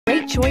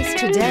great choice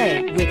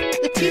today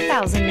with the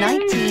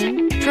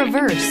 2019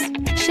 Traverse.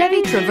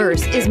 Chevy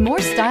Traverse is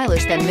more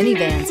stylish than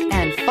minivans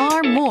and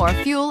far more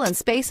fuel and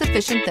space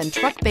efficient than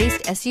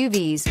truck-based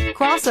SUVs.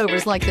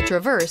 Crossovers like the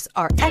Traverse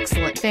are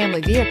excellent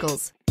family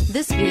vehicles.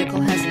 This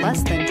vehicle has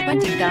less than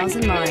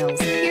 20,000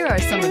 miles. Here are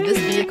some of this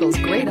vehicle's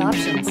great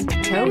options: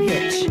 tow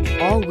hitch,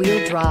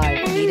 all-wheel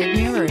drive, heated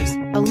mirrors,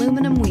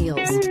 aluminum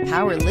wheels,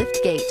 power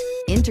lift gate,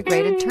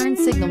 integrated turn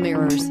signal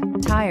mirrors,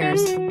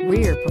 tires,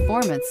 rear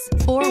performance,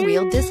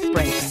 four-wheel disc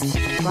brakes,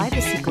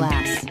 privacy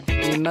glass,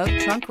 remote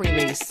trunk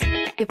release.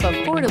 If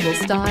affordable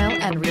style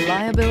and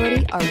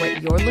reliability are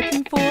what you're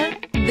looking for,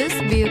 this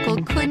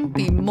vehicle couldn't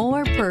be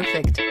more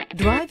perfect.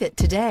 Drive it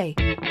today.